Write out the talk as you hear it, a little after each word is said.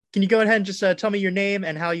Can you go ahead and just tell me your name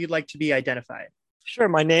and how you'd like to be identified? Sure.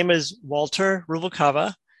 My name is Walter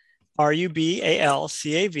Rubalcava,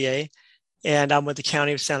 Rubalcava, and I'm with the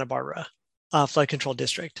County of Santa Barbara Flood Control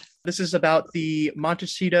District. This is about the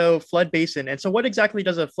Montecito flood basin. And so, what exactly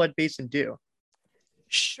does a flood basin do?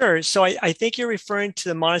 Sure. So I think you're referring to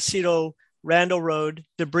the Montecito Randall Road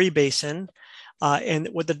debris basin. And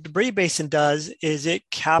what the debris basin does is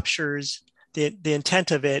it captures the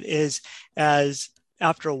intent of it is as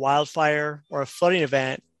after a wildfire or a flooding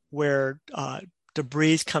event where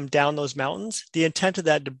debris come down those mountains, the intent of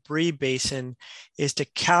that debris basin is to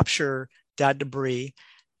capture that debris,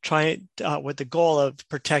 try with the goal of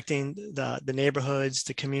protecting the neighborhoods,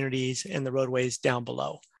 the communities, and the roadways down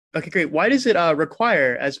below. Okay, great. Why does it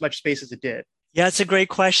require as much space as it did? Yeah, it's a great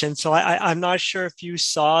question. So I'm not sure if you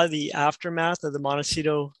saw the aftermath of the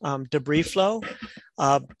Montecito debris flow,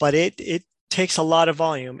 but it takes a lot of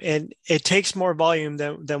volume, and it takes more volume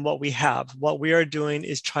than what we have. What we are doing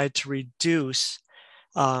is try to reduce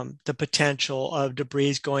the potential of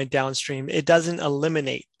debris going downstream. It doesn't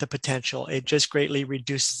eliminate the potential, it just greatly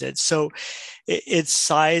reduces it. So it's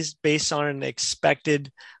sized based on an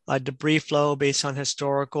expected debris flow based on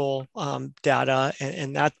historical data,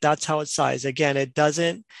 and that's how it's sized. Again,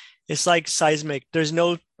 it's like seismic. There's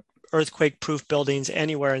no earthquake proof buildings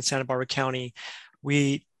anywhere in Santa Barbara County.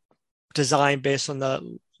 We design based on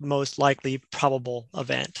the most likely probable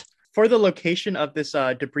event. For the location of this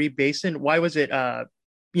debris basin, why was it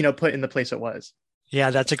put in the place it was?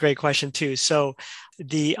 Yeah, that's a great question too. So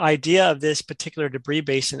the idea of this particular debris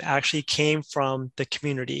basin actually came from the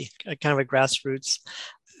community, kind of a grassroots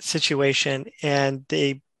situation, and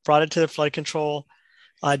they brought it to the flood control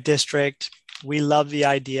district. We love the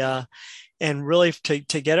idea. And really to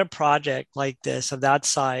get a project like this of that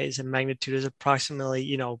size and magnitude is approximately,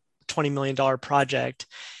 $20 million project.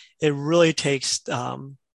 It really takes a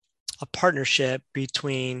partnership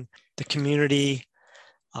between the community,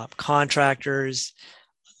 contractors,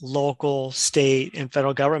 local, state, and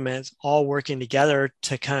federal governments all working together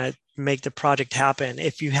to kind of make the project happen.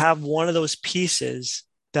 If you have one of those pieces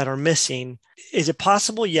that are missing, is it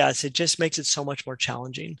possible? Yes, it just makes it so much more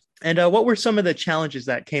challenging. And what were some of the challenges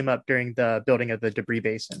that came up during the building of the debris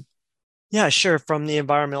basin? Yeah, sure. From the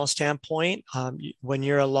environmental standpoint, when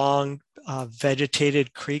you're along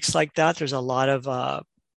vegetated creeks like that, there's a lot of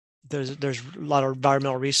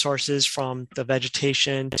environmental resources from the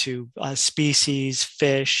vegetation to species,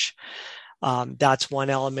 fish. That's one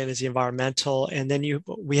element is the environmental. And then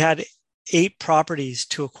we had 8 properties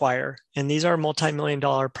to acquire, and these are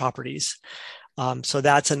multi-million-dollar properties. So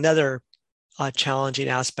that's another challenging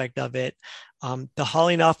aspect of it. The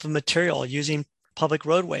hauling off of material using public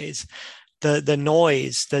roadways, the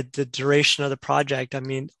noise, the duration of the project. I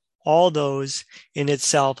mean, all those in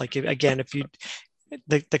itself, like if you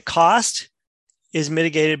the cost is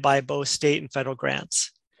mitigated by both state and federal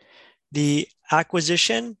grants. The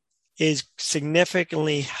acquisition is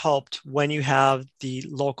significantly helped when you have the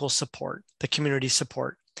local support, the community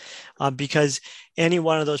support, because any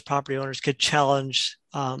one of those property owners could challenge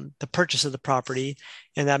the purchase of the property,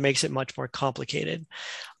 and that makes it much more complicated.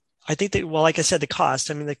 I think that, well, like I said, the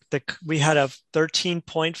cost, I mean, we had a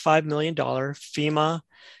 $13.5 million FEMA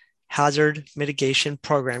hazard mitigation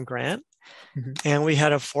program grant. Mm-hmm. And we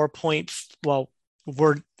had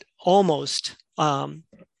we're almost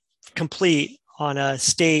complete on a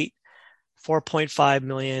state 4.5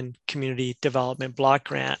 million community development block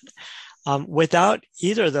grant. Without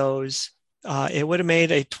either of those, it would have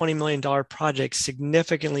made a $20 million project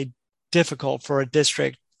significantly difficult for a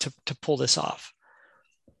district to pull this off.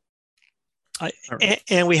 Right.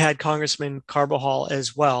 And we had Congressman Carbajal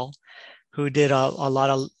as well, who did a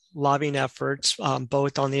lot of lobbying efforts,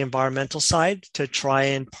 both on the environmental side to try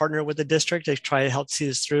and partner with the district to try to help see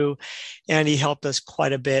this through. And he helped us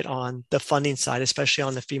quite a bit on the funding side, especially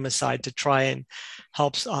on the FEMA side, to try and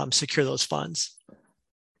help secure those funds.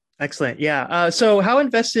 Excellent. Yeah. So how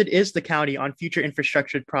invested is the county on future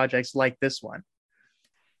infrastructure projects like this one?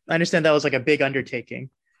 I understand that was like a big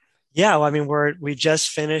undertaking. Yeah. Well, I mean, we just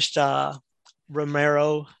finished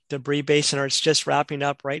Romero debris basin, or it's just wrapping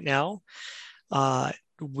up right now.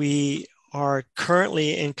 We are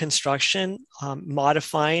currently in construction,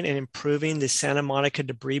 modifying and improving the Santa Monica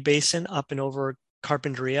debris basin up and over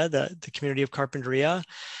Carpinteria, the community of Carpinteria.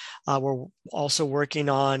 We're also working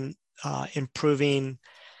on improving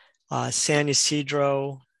San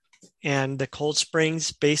Ysidro and the Cold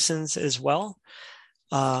Springs basins as well.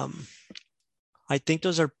 I think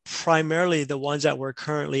those are primarily the ones that we're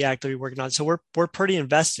currently actively working on. So we're pretty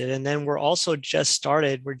invested. And then we're also just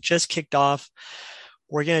started. We're just kicked off.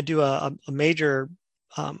 We're going to do a major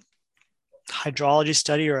hydrology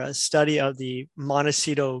study or a study of the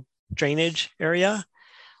Montecito drainage area,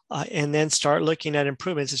 and then start looking at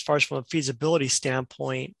improvements as far as from a feasibility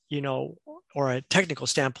standpoint, or a technical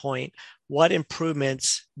standpoint. What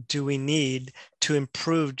improvements do we need to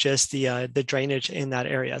improve just the drainage in that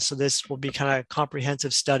area? So this will be kind of a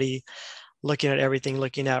comprehensive study, looking at everything,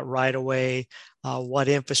 looking at right of way, what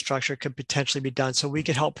infrastructure could potentially be done, so we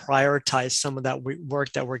could help prioritize some of that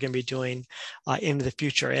work that we're going to be doing into the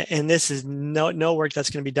future. And this is no work that's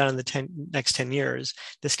going to be done in the next 10 years.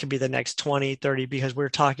 This could be the next 20, 30, because we're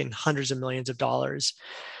talking hundreds of millions of dollars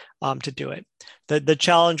to do it. The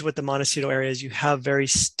challenge with the Montecito area is you have very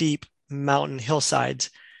steep mountain hillsides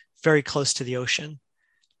very close to the ocean.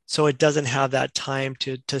 So it doesn't have that time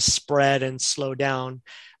to spread and slow down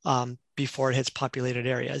before it hits populated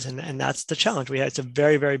areas. And that's the challenge. It's a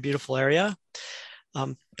very, very beautiful area.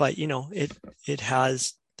 But, it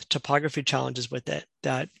has topography challenges with it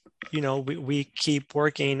that, we keep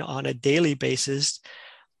working on a daily basis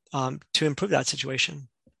to improve that situation.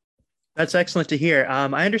 That's excellent to hear.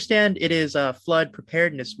 I understand it is Flood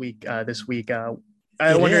Preparedness Week this week.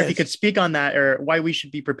 I wonder if you could speak on that, or why we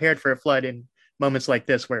should be prepared for a flood in moments like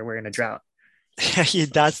this where we're in a drought.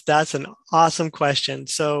 That's an awesome question.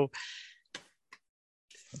 So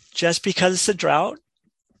just because it's a drought,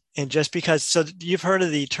 and just because, so you've heard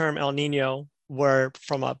of the term El Nino, where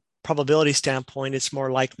from a probability standpoint,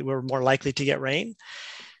 we're more likely to get rain,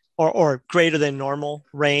 or greater than normal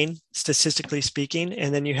rain, statistically speaking.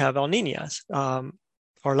 And then you have El Niñas,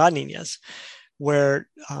 or La Niñas, where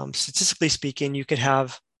statistically speaking, you could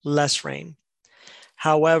have less rain.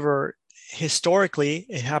 However, historically,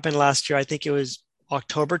 it happened last year, I think it was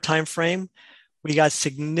October timeframe, we got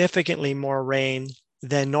significantly more rain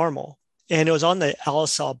than normal. And it was on the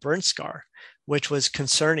Alisal burn scar, which was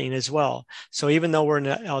concerning as well. So even though we're in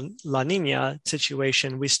a La Nina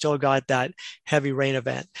situation, we still got that heavy rain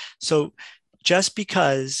event. So just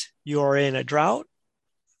because you're in a drought,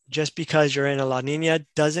 just because you're in a La Nina,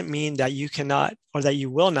 doesn't mean that you cannot, or that you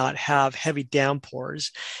will not have heavy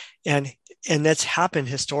downpours. And that's happened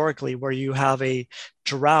historically, where you have a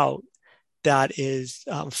drought that is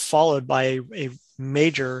followed by a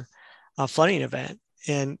major flooding event.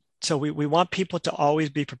 And so we want people to always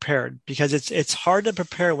be prepared, because it's hard to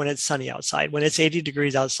prepare when it's sunny outside. When it's 80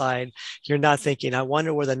 degrees outside, you're not thinking, I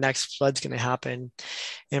wonder where the next flood's going to happen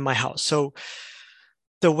in my house. So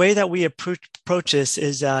the way that we approach this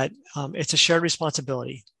is that it's a shared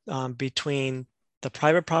responsibility between the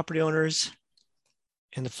private property owners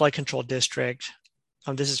and the flood control district.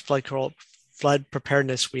 This is Flood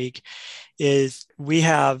Preparedness Week. Is we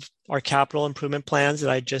have our capital improvement plans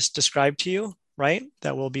that I just described to you, right?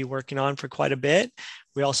 That we'll be working on for quite a bit.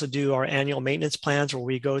 We also do our annual maintenance plans, where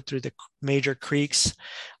we go through the major creeks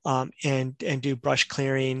and do brush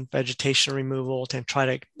clearing, vegetation removal, to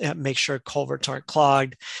try to make sure culverts aren't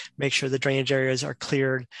clogged, make sure the drainage areas are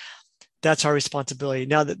cleared. That's our responsibility.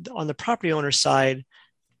 Now, on the property owner side,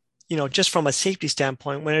 just from a safety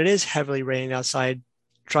standpoint, when it is heavily raining outside,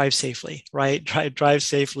 drive safely, right? Drive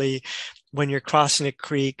safely when you're crossing a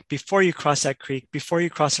creek. Before you cross that creek, before you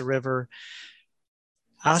cross a river,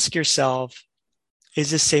 ask yourself,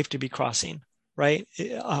 is this safe to be crossing, right?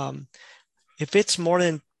 If it's more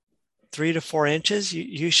than 3 to 4 inches,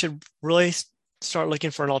 you should really start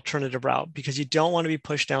looking for an alternative route, because you don't want to be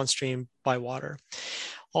pushed downstream by water.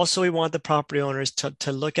 Also, we want the property owners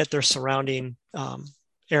to look at their surrounding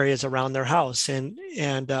areas around their house and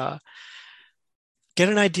get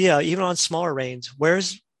an idea, even on smaller rains,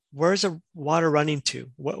 where's the water running to?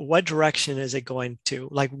 What direction is it going to?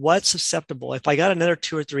 Like, what's susceptible? If I got another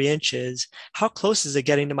 2 or 3 inches, how close is it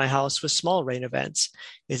getting to my house with small rain events?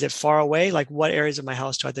 Is it far away? Like, what areas of my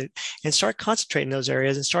house do I have to, and start concentrating those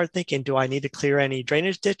areas and start thinking, do I need to clear any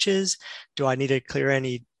drainage ditches? Do I need to clear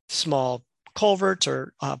any small culverts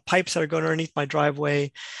or pipes that are going underneath my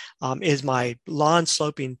driveway? Is my lawn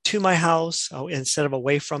sloping to my house instead of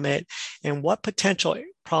away from it? And what potential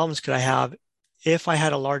problems could I have if I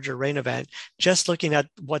had a larger rain event, just looking at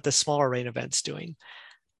what the smaller rain event's doing?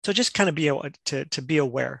 So just kind of be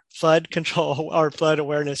aware. Flood control, or Flood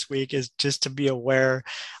Awareness Week, is just to be aware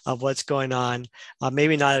of what's going on.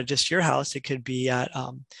 Maybe not at just your house. It could be at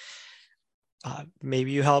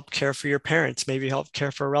maybe you help care for your parents. Maybe you help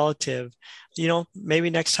care for a relative. Maybe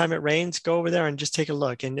next time it rains, go over there and just take a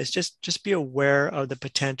look. And it's just be aware of the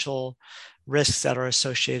potential risks that are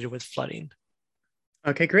associated with flooding.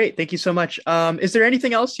 Okay, great. Thank you so much. Is there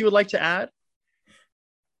anything else you would like to add?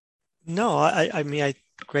 No, I mean, I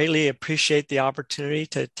greatly appreciate the opportunity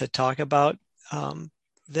to talk about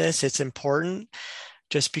this. It's important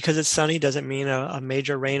Just because it's sunny doesn't mean a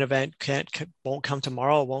major rain event won't come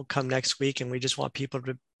tomorrow, won't come next week, and we just want people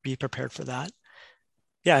to be prepared for that.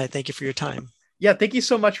 Yeah, I thank you for your time. Yeah, thank you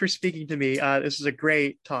so much for speaking to me. This is a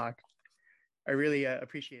great talk. I really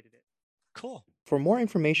appreciated it. Cool. For more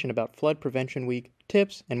information about Flood Prevention Week,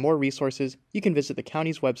 tips, and more resources, you can visit the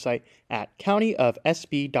county's website at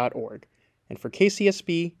countyofsb.org. And for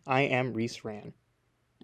KCSB, I am Reese Rand.